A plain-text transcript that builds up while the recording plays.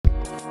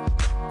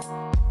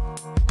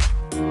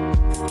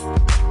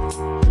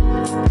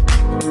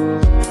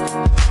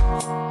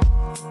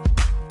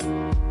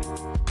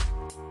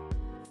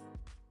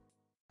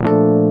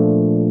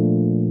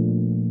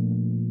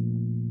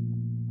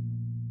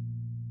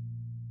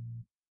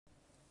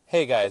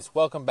Hey guys,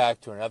 welcome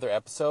back to another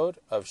episode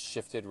of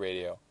Shifted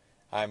Radio.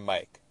 I'm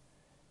Mike.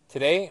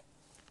 Today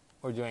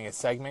we're doing a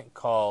segment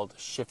called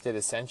Shifted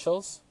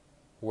Essentials,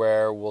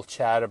 where we'll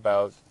chat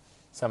about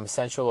some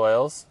essential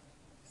oils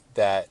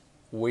that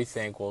we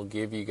think will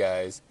give you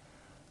guys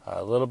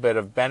a little bit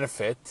of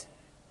benefit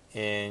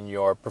in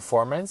your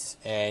performance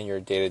and your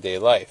day-to-day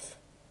life.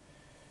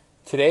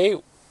 Today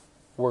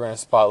we're going to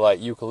spotlight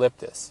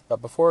eucalyptus,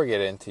 but before we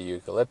get into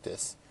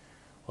eucalyptus,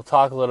 we'll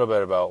talk a little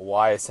bit about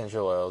why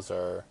essential oils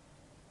are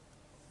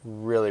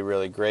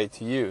really great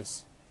to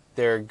use.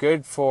 They're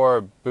good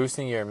for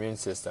boosting your immune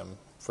system,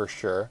 for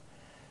sure.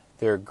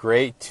 They're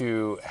great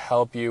to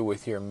help you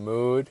with your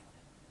mood,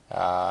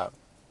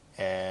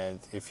 and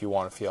if you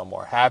want to feel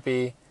more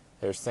happy,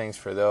 there's things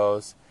for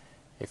those.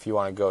 If you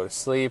want to go to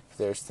sleep,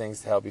 there's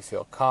things to help you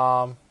feel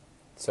calm.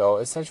 So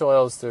essential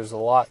oils, there's a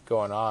lot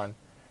going on.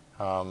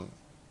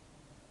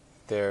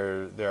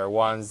 There are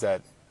ones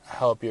that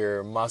help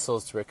your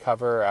muscles to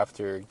recover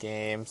after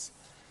games,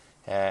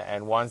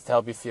 and ones to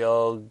help you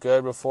feel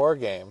good before a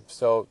game.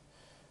 So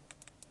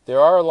there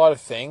are a lot of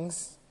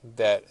things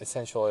that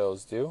essential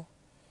oils do,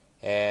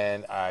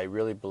 and I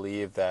really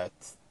believe that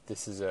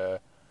this is a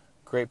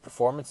great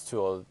performance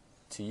tool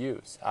to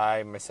use.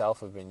 I myself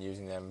have been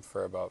using them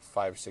for about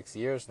 5 or 6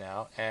 years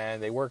now,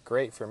 and they work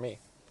great for me.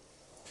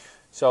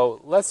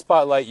 So let's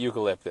spotlight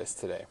eucalyptus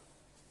today.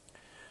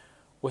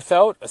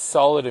 Without a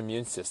solid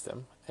immune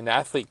system, an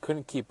athlete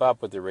couldn't keep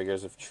up with the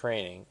rigors of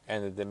training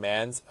and the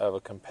demands of a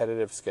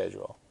competitive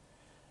schedule.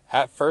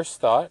 At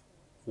first thought,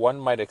 one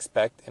might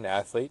expect an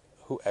athlete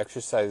who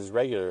exercises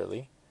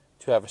regularly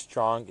to have a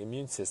strong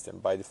immune system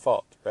by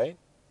default, right?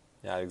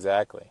 Not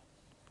exactly.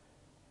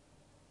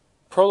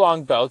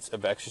 Prolonged bouts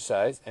of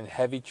exercise and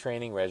heavy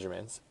training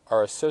regimens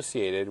are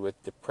associated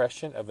with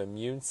depression of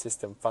immune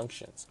system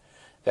functions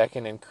that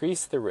can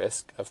increase the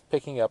risk of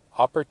picking up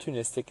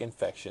opportunistic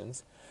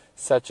infections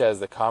such as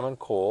the common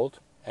cold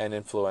and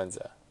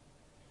influenza.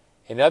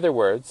 In other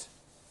words,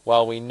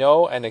 while we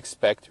know and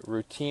expect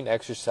routine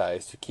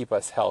exercise to keep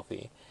us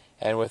healthy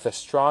and with a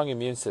strong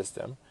immune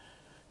system,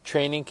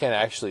 training can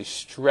actually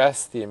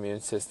stress the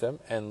immune system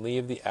and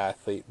leave the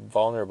athlete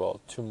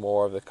vulnerable to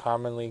more of the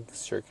commonly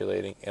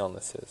circulating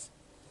illnesses.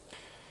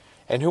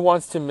 And who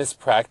wants to miss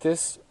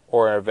practice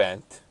or an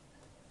event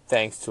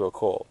thanks to a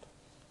cold?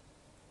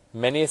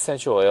 Many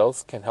essential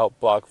oils can help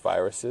block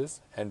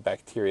viruses and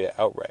bacteria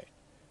outright,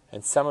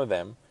 and some of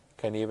them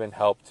can even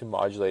help to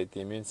modulate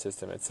the immune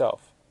system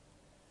itself.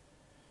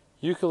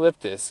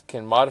 Eucalyptus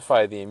can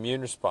modify the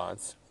immune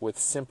response with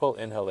simple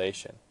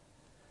inhalation.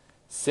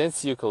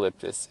 Since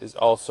eucalyptus is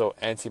also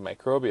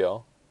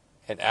antimicrobial,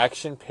 an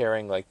action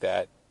pairing like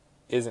that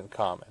isn't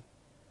common.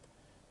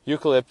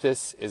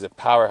 Eucalyptus is a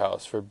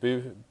powerhouse for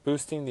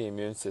boosting the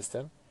immune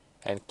system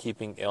and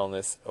keeping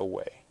illness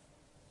away.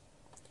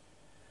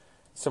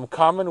 Some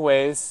common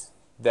ways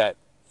that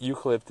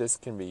eucalyptus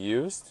can be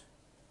used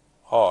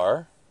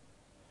are,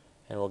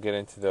 and we'll get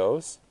into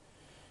those.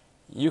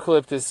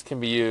 Eucalyptus can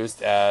be used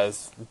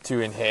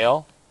to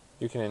inhale.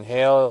 You can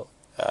inhale,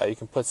 you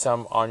can put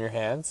some on your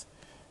hands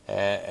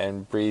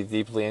and breathe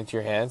deeply into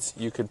your hands.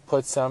 You could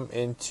put some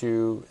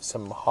into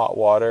some hot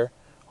water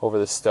over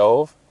the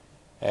stove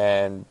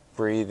and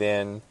breathe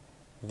in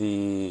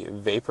the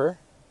vapor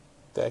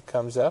that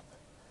comes up.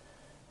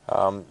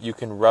 You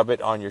can rub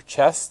it on your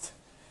chest.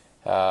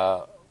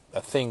 A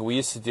thing we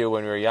used to do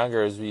when we were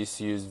younger is we used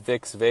to use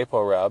Vicks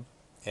VapoRub,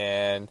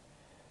 and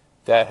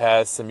that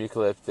has some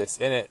eucalyptus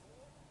in it,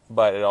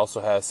 but it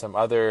also has some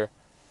other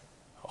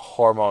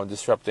hormone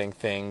disrupting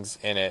things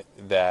in it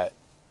that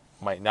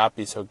might not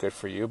be so good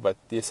for you. But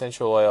the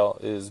essential oil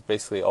is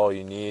basically all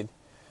you need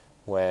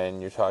when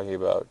you're talking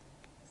about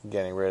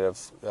getting rid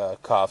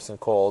of coughs and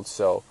colds.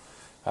 So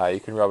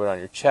you can rub it on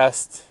your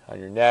chest, on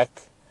your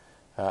neck,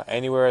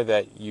 anywhere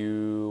that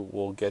you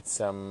will get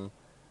some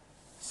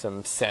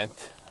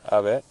scent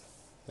of it.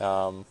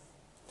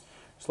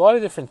 There's a lot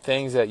of different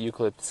things that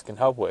eucalyptus can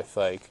help with,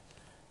 like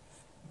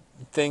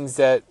things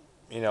that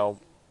you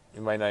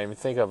might not even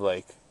think of,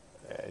 like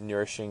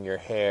nourishing your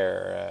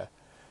hair.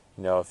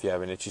 If you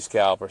have an itchy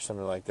scalp or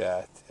something like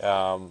that.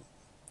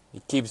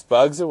 It keeps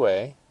bugs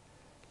away,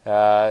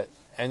 and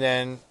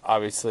then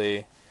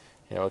obviously,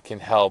 it can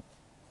help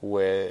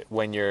with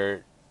when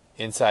you're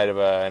inside of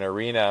an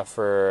arena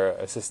for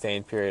a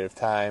sustained period of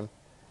time,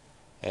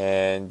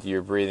 and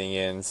you're breathing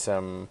in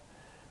some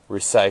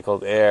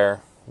recycled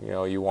air.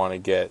 You want to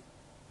get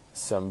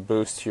some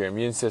boost to your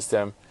immune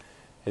system.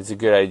 It's a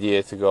good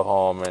idea to go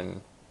home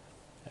and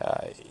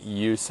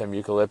use some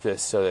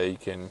eucalyptus so that you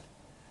can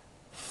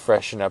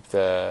freshen up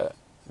the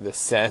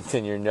scent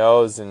in your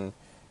nose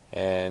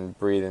and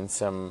breathe in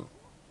some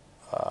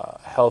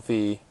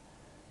healthy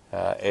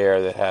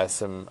air that has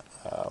some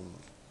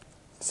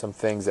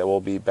things that will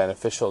be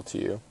beneficial to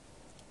you.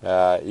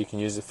 You can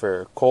use it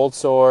for cold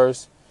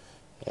sores,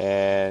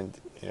 and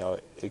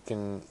it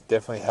can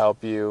definitely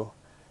help you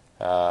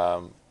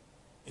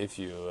if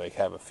you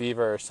have a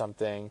fever or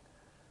something.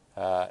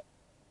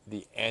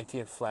 The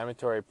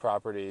anti-inflammatory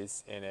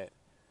properties in it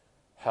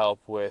help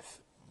with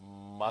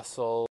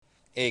muscle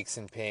aches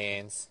and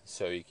pains,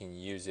 so you can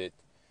use it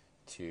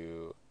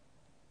to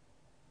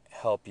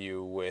help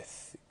you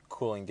with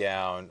cooling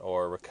down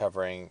or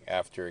recovering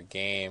after a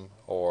game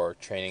or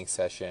training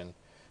session.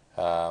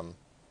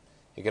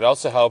 It could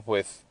also help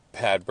with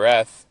bad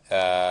breath.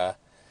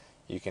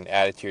 You can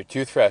add it to your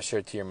toothbrush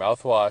or to your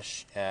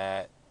mouthwash,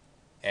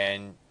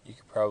 and you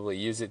could probably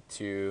use it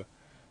to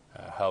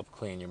help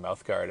clean your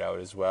mouth guard out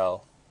as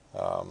well.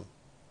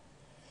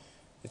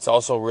 It's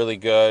also really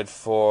good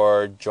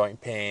for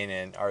joint pain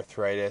and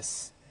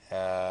arthritis.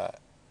 As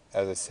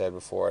I said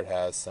before, it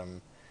has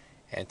some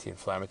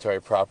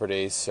anti-inflammatory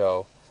properties,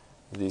 so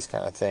these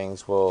kind of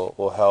things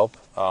will help.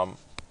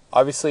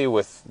 Obviously,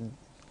 with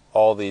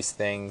all these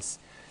things,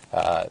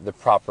 the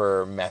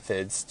proper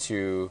methods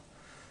to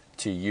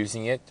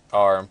using it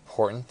are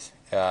important.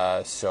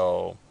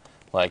 So,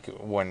 like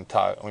when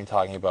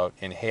talking about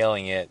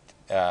inhaling it,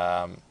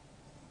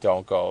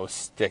 don't go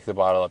stick the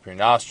bottle up your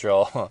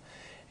nostril.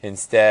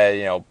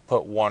 Instead,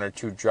 put 1 or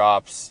 2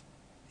 drops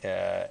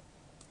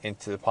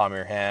into the palm of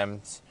your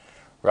hands,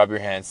 rub your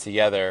hands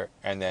together,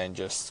 and then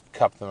just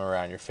cup them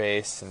around your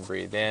face and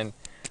breathe in.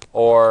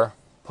 Or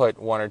put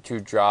 1 or 2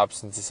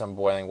 drops into some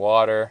boiling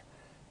water,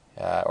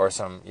 or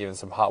even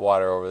some hot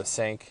water over the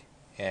sink,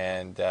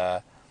 and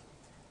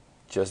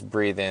just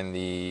breathe in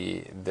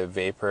the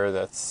vapor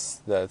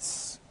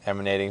that's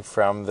emanating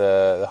from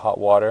the hot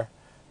water.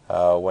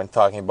 When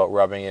talking about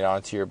rubbing it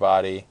onto your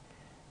body,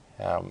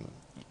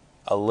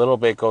 a little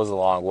bit goes a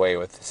long way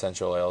with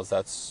essential oils.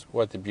 That's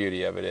what the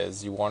beauty of it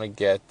is. You want to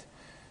get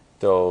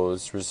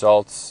those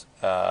results,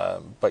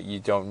 but you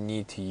don't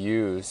need to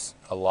use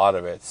a lot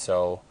of it.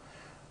 So,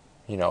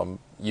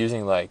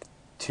 using like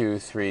 2,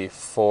 3,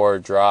 4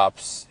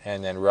 drops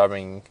and then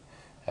rubbing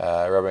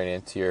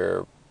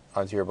it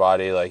onto your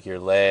body, like your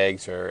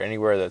legs or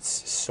anywhere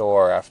that's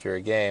sore after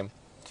a game,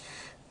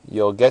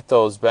 you'll get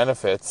those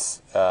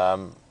benefits,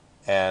 and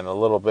a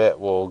little bit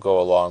will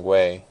go a long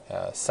way.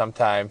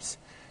 Sometimes,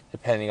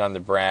 depending on the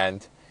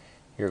brand,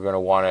 you're going to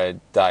want to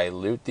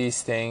dilute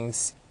these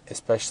things,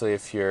 especially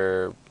if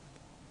you're,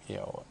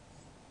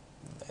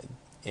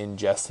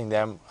 ingesting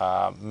them.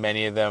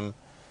 Many of them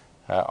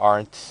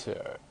aren't,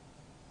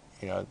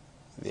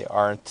 they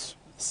aren't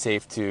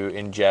safe to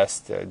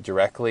ingest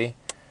directly,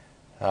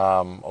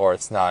 or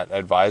it's not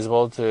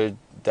advisable to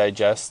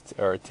digest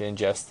or to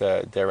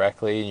ingest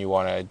directly, and you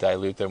want to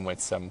dilute them with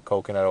some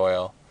coconut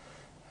oil.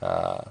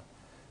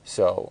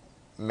 So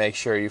make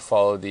sure you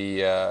follow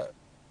the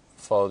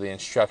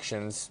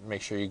instructions.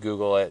 Make sure you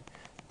Google it,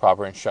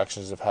 proper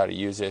instructions of how to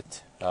use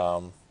it,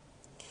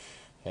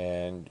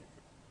 and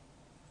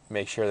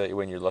make sure that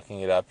when you're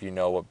looking it up, you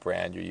know what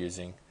brand you're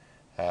using.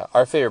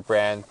 Our favorite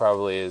brand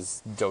probably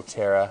is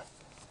doTERRA.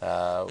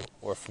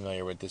 We're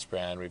familiar with this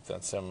brand. We've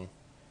done some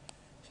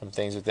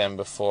things with them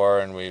before,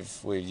 and we've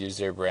used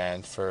their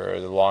brand for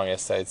the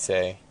longest, I'd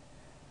say.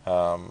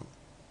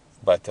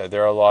 But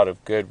there are a lot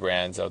of good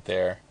brands out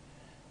there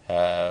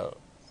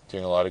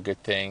doing a lot of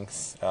good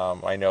things.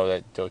 I know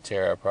that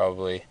doTERRA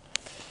probably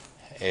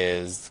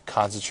is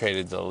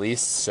concentrated the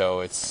least,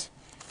 so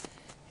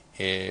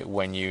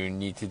when you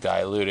need to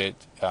dilute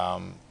it,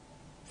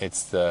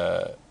 it's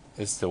the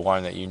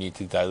one that you need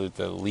to dilute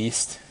the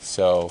least.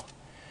 So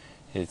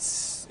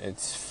it's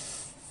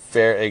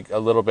fair. A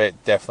little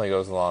bit definitely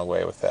goes a long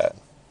way with that.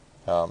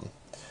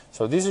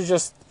 So these are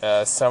just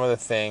some of the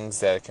things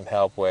that it can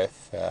help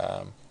with.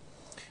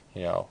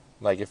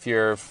 Like if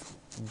you're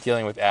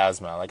dealing with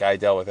asthma, like I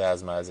dealt with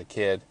asthma as a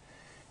kid,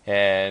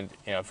 and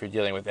if you're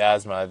dealing with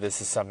asthma,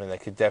 this is something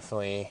that could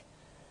definitely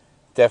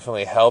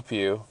help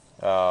you.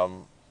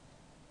 Rub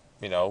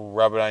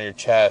it on your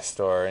chest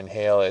or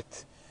inhale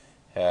it,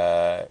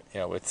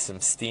 with some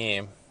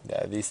steam.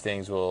 These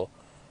things will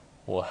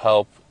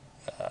help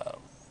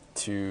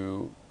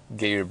to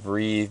get you to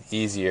breathe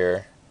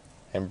easier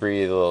and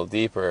breathe a little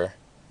deeper.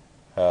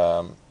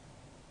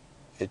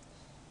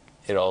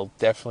 It'll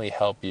definitely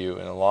help you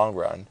in the long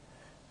run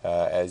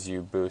as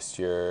you boost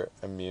your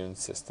immune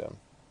system.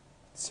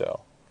 So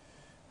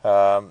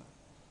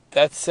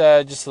that's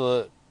just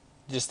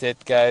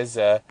it, guys.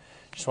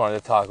 Just wanted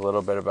to talk a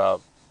little bit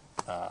about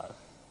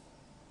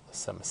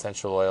some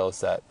essential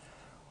oils that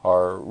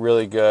are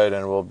really good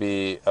and will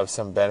be of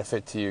some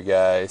benefit to you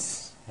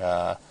guys.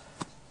 We'll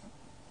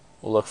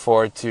look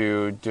forward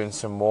to doing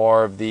some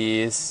more of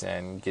these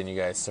and getting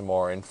you guys some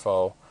more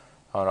info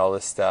on all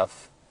this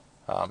stuff.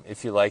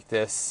 If you like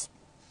this,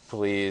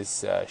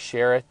 please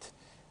share it.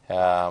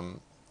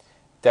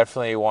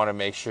 Definitely want to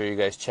make sure you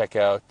guys check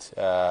out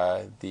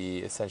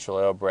the essential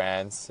oil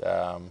brands.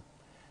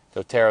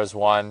 doTERRA's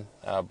one,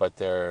 but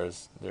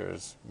there's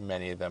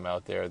many of them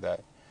out there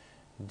that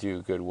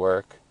do good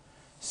work.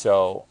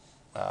 So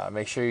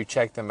make sure you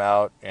check them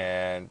out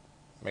and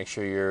make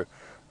sure you're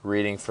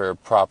reading for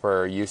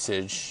proper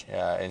usage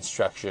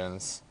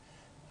instructions,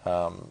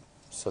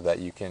 so that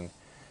you can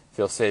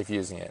feel safe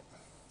using it.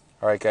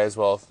 All right, guys.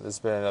 Well, this has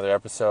been another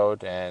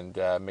episode, and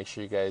make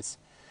sure you guys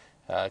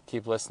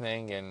keep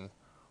listening, and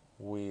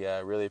we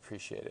really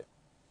appreciate it.